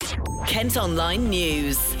Kent Online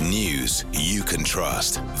News. News you can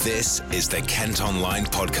trust. This is the Kent Online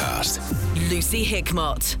Podcast. Lucy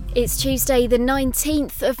Hickmott. It's Tuesday the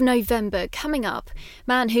 19th of November. Coming up,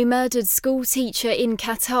 man who murdered school teacher in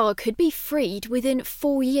Qatar could be freed within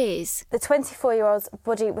 4 years. The 24-year-old's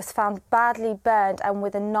body was found badly burned and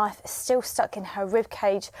with a knife still stuck in her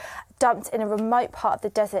ribcage, dumped in a remote part of the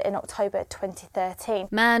desert in October 2013.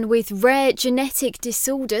 Man with rare genetic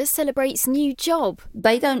disorder celebrates new job.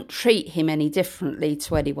 They don't treat him any differently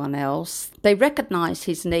to anyone else. They recognise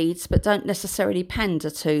his needs but don't necessarily pander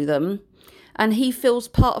to them. And he feels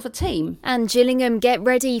part of a team. And Gillingham get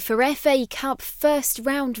ready for FA Cup first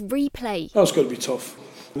round replay. That's got to be tough.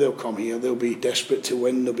 They'll come here, they'll be desperate to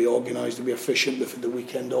win, they'll be organised, they'll be efficient. They've had the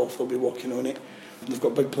weekend off, they'll be working on it. They've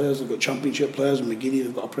got big players, they've got championship players, and McGeady,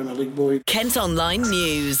 they've got a Premier League boy. Kent Online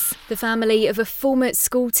News. The family of a former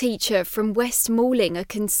school teacher from West Malling are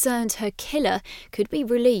concerned her killer could be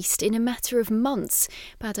released in a matter of months.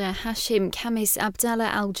 Badr Hashim Khamis Abdallah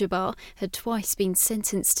Al-Jabbar had twice been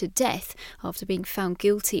sentenced to death after being found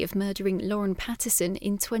guilty of murdering Lauren Patterson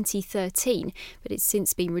in 2013, but it's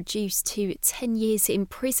since been reduced to 10 years in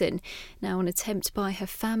prison. Now an attempt by her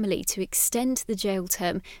family to extend the jail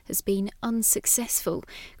term has been unsuccessful.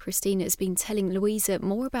 Christina has been telling Louisa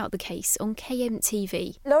more about the case on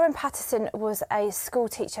KMTV. Lauren Patterson was a school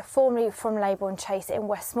teacher formerly from Leybourne Chase in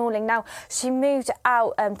West Malling. Now, she moved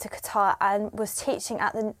out to Qatar and was teaching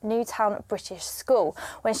at the Newtown British School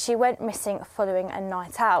when she went missing following a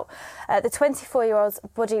night out. The 24-year-old's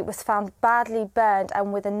body was found badly burned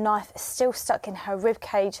and with a knife still stuck in her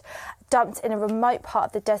ribcage, dumped in a remote part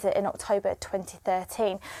of the desert in October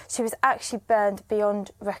 2013. She was actually burned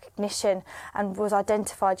beyond recognition and was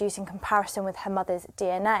identified using comparison with her mother's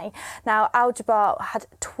DNA. Now, Al-Jabbar had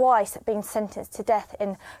twice been sentenced to death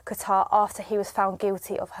in Qatar after he was found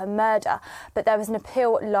guilty of her murder, but there was an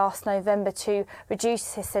appeal last November to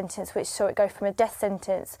reduce his sentence, which saw it go from a death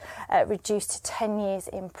sentence reduced to 10 years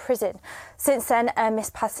in prison. Since then, Miss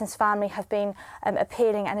Patterson's family have been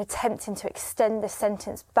appealing and attempting to extend the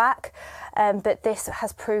sentence back, but this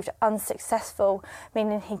has proved unsuccessful,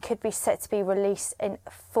 meaning he could be set to be released in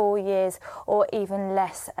 4 years or even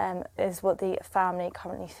less, is what the family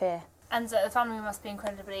currently fear. And the family must be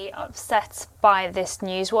incredibly upset by this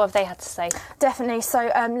news. What have they had to say? Definitely.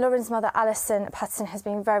 So Lauren's mother, Alison Patterson, has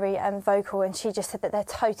been very vocal, and she just said that they're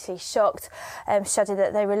totally shocked. She added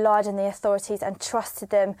that they relied on the authorities and trusted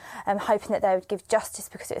them, hoping that they would give justice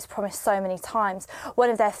because it was promised so many times. One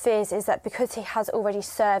of their fears is that because he has already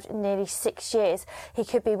served nearly 6 years, he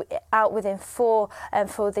could be out within 4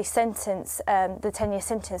 for the sentence, the 10-year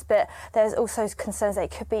sentence. But there's also concerns that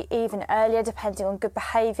it could be even earlier, depending on good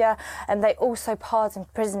behaviour. And they also pardon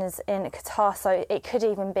prisoners in Qatar, so it could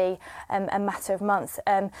even be a matter of months.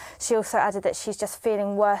 She also added that she's just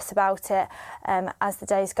feeling worse about it as the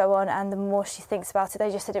days go on, and the more she thinks about it. They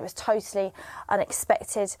just said it was totally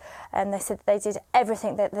unexpected, and they said they did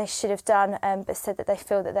everything that they should have done, but said that they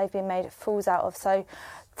feel that they've been made fools out of. So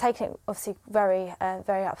taking it obviously very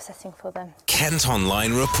upsetting for them. Kent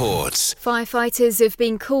Online reports. Firefighters have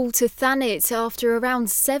been called to Thanet after around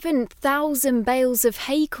 7,000 bales of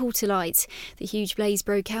hay caught alight. The huge blaze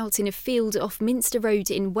broke out in a field off Minster Road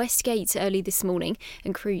in Westgate early this morning,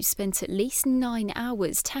 and crews spent at least 9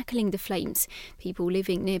 hours tackling the flames. People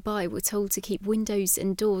living nearby were told to keep windows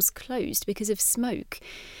and doors closed because of smoke.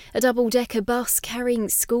 A double-decker bus carrying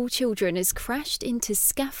school children has crashed into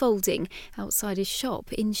scaffolding outside a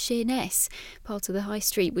shop in Sheerness. Part of the high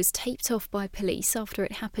street was taped off by police after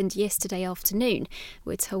it happened yesterday afternoon.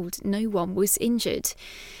 We're told no one was injured.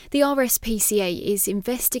 The RSPCA is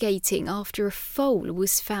investigating after a foal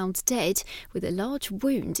was found dead with a large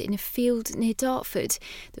wound in a field near Dartford.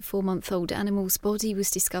 The 4-month-old animal's body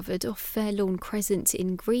was discovered off Fairlawn Crescent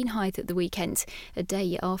in Greenhithe at the weekend, a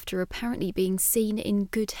day after apparently being seen in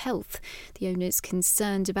good health. The owner's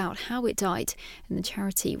concerned about how it died, and the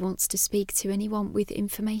charity wants to speak to anyone with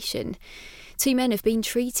information. 2 men have been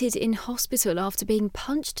treated in hospital after being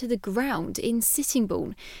punched to the ground in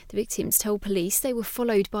Sittingbourne. The victims told police they were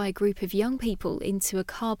followed by a group of young people into a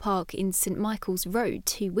car park in St Michael's Road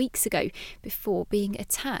 2 weeks ago before being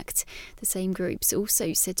attacked. The same groups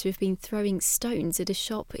also said to have been throwing stones at a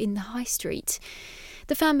shop in the high street.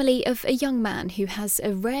 The family of a young man who has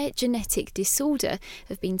a rare genetic disorder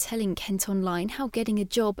have been telling Kent Online how getting a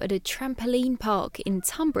job at a trampoline park in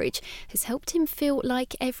Tunbridge has helped him feel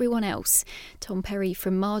like everyone else. Tom Perry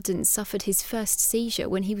from Marden suffered his first seizure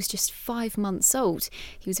when he was just 5 months old.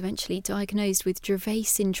 He was eventually diagnosed with Dravet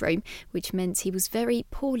syndrome, which meant he was very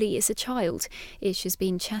poorly as a child. Ish has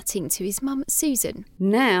been chatting to his mum, Susan.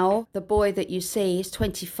 Now, the boy that you see is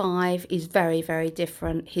 25, is very, very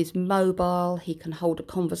different. He's mobile, he can hold a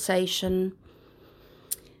conversation.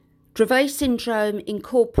 Dravet syndrome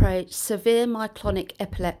incorporates severe myoclonic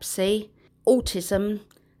epilepsy, autism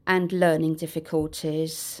and learning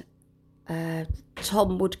difficulties.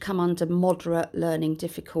 Tom would come under moderate learning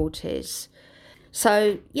difficulties.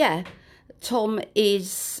 So, yeah, Tom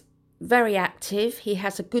is very active. He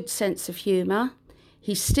has a good sense of humour.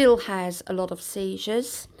 He still has a lot of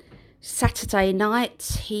seizures. Saturday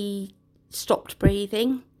night, he stopped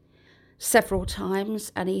breathing several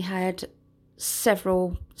times and he had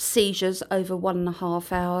several seizures over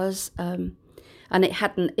 1.5 hours. And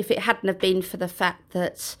if it hadn't have been for the fact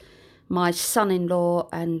that my son-in-law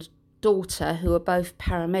and daughter, who are both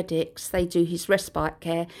paramedics, they do his respite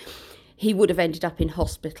care, he would have ended up in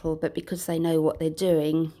hospital, but because they know what they're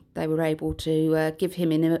doing, they were able to give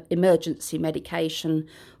him an emergency medication,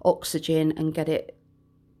 oxygen, and get it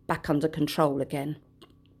back under control again.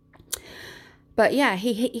 But yeah,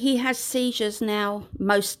 he has seizures now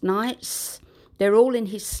most nights. They're all in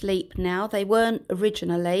his sleep now. They weren't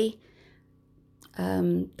originally.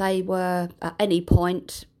 They were at any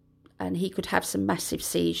point, and he could have some massive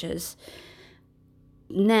seizures.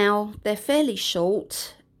 Now, they're fairly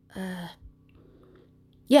short.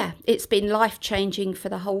 It's been life-changing for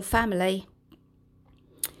the whole family.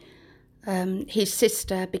 His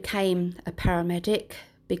sister became a paramedic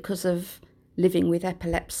because of living with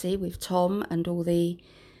epilepsy with Tom and all the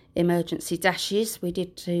emergency dashes we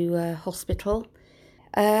did to hospital.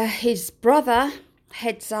 His brother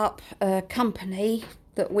heads up a company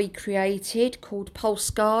that we created called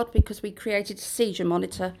PulseGuard because we created a seizure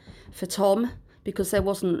monitor for Tom because there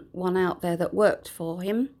wasn't one out there that worked for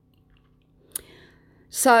him.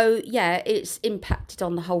 So, yeah, it's impacted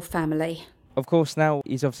on the whole family. Of course, now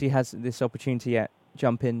he's obviously has this opportunity at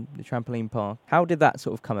Jumping the Trampoline Park. How did that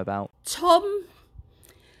sort of come about? Tom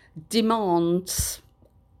demands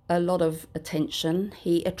a lot of attention.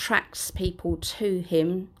 He attracts people to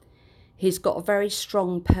him. He's got a very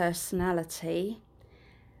strong personality.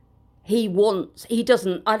 I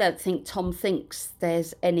don't think Tom thinks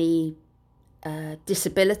there's any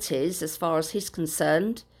disabilities as far as he's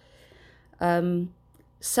concerned.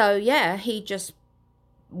 So, yeah, he just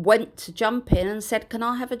went to Jumping and said, "Can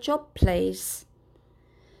I have a job, please?"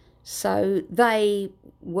 So they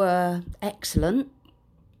were excellent.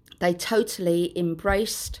 They totally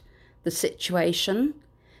embraced the situation.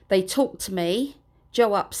 They talked to me.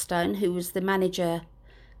 Joe Upstone, who was the manager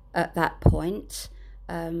at that point,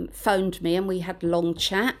 phoned me and we had a long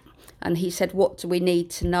chat. And he said, "What do we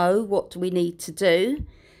need to know? What do we need to do?"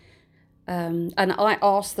 And I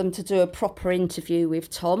asked them to do a proper interview with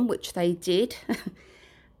Tom, which they did.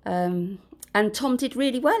 And Tom did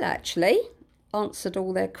really well, actually, answered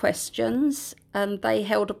all their questions, and they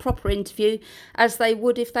held a proper interview as they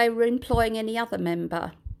would if they were employing any other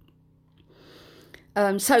member.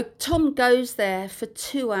 So Tom goes there for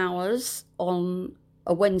 2 hours on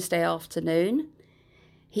a Wednesday afternoon.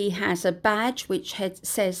 He has a badge which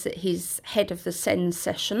says that he's head of the SEND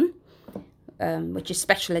session, which is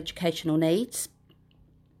special educational needs,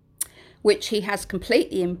 which he has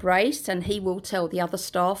completely embraced, and he will tell the other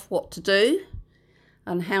staff what to do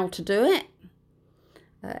and how to do it.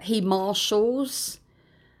 He marshals.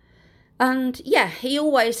 And yeah, he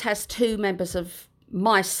always has 2 members of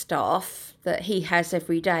my staff that he has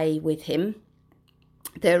every day with him.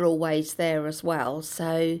 They're always there as well.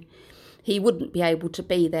 So he wouldn't be able to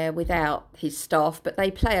be there without his staff, but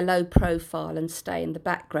they play a low profile and stay in the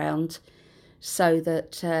background so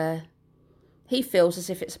that he feels as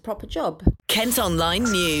if it's a proper job. Kent Online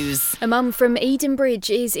News. A mum from Edenbridge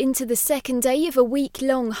is into the second day of a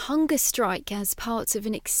week-long hunger strike as part of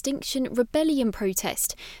an Extinction Rebellion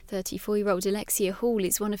protest. 34-year-old Alexia Hall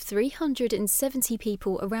is one of 370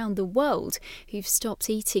 people around the world who've stopped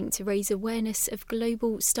eating to raise awareness of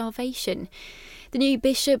global starvation. The new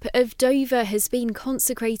Bishop of Dover has been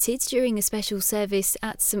consecrated during a special service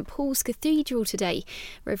at St Paul's Cathedral today.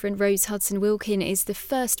 Reverend Rose Hudson Wilkin is the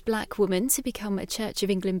first black woman to become a Church of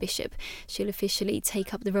England bishop. She'll She'll officially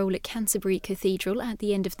take up the role at Canterbury Cathedral at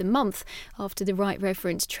the end of the month after the Right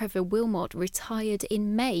Reverend Trevor Wilmot retired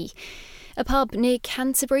in May. A pub near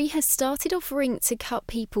Canterbury has started offering to cut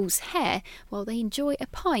people's hair while they enjoy a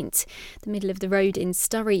pint. The middle of the road in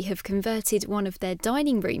Surrey have converted one of their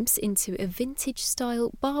dining rooms into a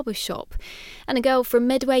vintage-style barber shop. And a girl from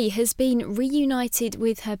Medway has been reunited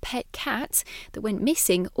with her pet cat that went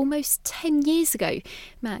missing almost 10 years ago.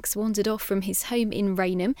 Max wandered off from his home in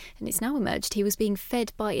Rainham, and it's now emerged he was being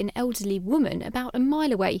fed by an elderly woman about a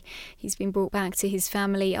mile away. He's been brought back to his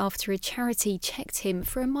family after a charity checked him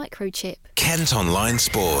for a microchip. Kent Online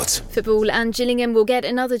Sport. Football, and Gillingham will get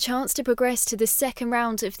another chance to progress to the second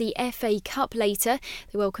round of the FA Cup later.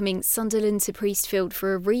 They're welcoming Sunderland to Priestfield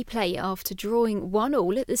for a replay after drawing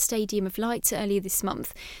 1-1 at the Stadium of Light earlier this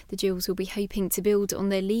month. The Gills will be hoping to build on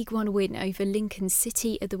their League One win over Lincoln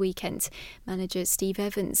City at the weekend. Manager Steve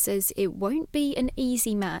Evans says it won't be an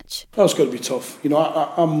easy match. That's got to be tough. You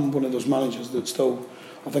know, I'm one of those managers that still,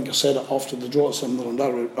 I think I said it after the draw at Sunderland,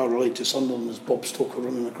 I relate to Sunderland as Bob Stoker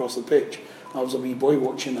running across the pitch. I was a wee boy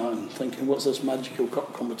watching that and thinking, what's this magical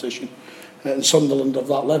cup competition? And Sunderland of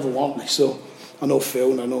that level, aren't they? So I know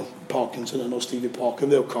Phil and I know Parkinson, I know Stevie Parker,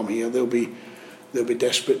 they'll come here, they'll be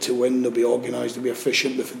desperate to win, they'll be organised, they'll be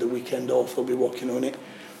efficient, they'll the weekend off, they'll be working on it.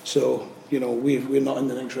 So, you know, we're not in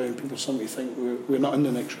the next round. People sometimes think we're not in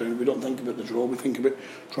the next round. We don't think about the draw, we think about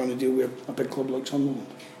trying to deal with a big club like Sunderland.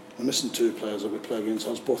 We're missing two players that we play against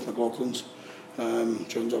us, both McLaughlin's.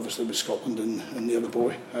 Jones obviously with Scotland and the other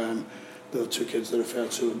boy. The other two kids that are referred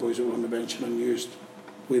to, the boys that were on the bench and unused.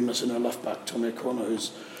 We're missing our left back, Tommy O'Connor,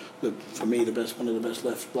 who's for me one of the best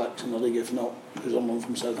left backs in the league, if not, who's on loan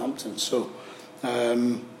from Southampton. So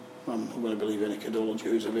I'm not going to believe any cadology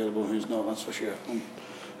who's available and who's not, that's for sure. I'm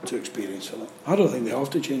too experienced for that. I don't think they have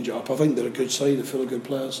to change it up. I think they're a good side, they're full of good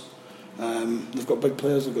players. They've got big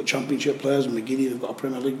players, they've got championship players, and McGeady, they've got a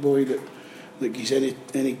Premier League boy that gives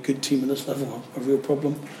any good team at this level a real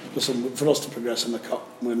problem. Listen, for us to progress in the Cup,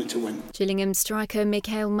 we need to win. Gillingham striker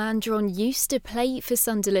Mikael Mandron used to play for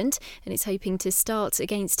Sunderland and is hoping to start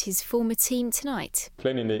against his former team tonight.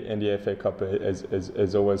 Playing in the FA Cup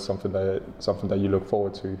is always something that you look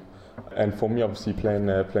forward to. And for me, obviously, playing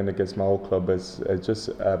against my old club is just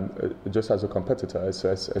as a competitor,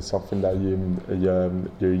 it's something that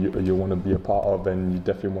you want to be a part of, and you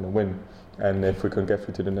definitely want to win. And if we can get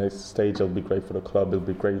through to the next stage, it'll be great for the club. It'll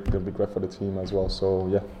be great for the team as well. So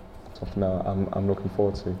yeah, something that I'm looking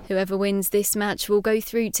forward to. Whoever wins this match will go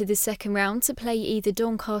through to the second round to play either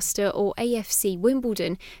Doncaster or AFC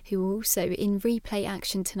Wimbledon, who are also in replay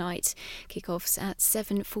action tonight. Kick-offs at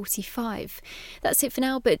 7:45. That's it for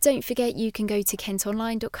now, but don't forget you can go to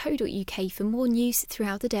kentonline.co.uk for more news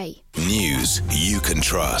throughout the day. News you can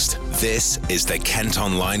trust. This is the Kent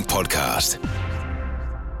Online Podcast.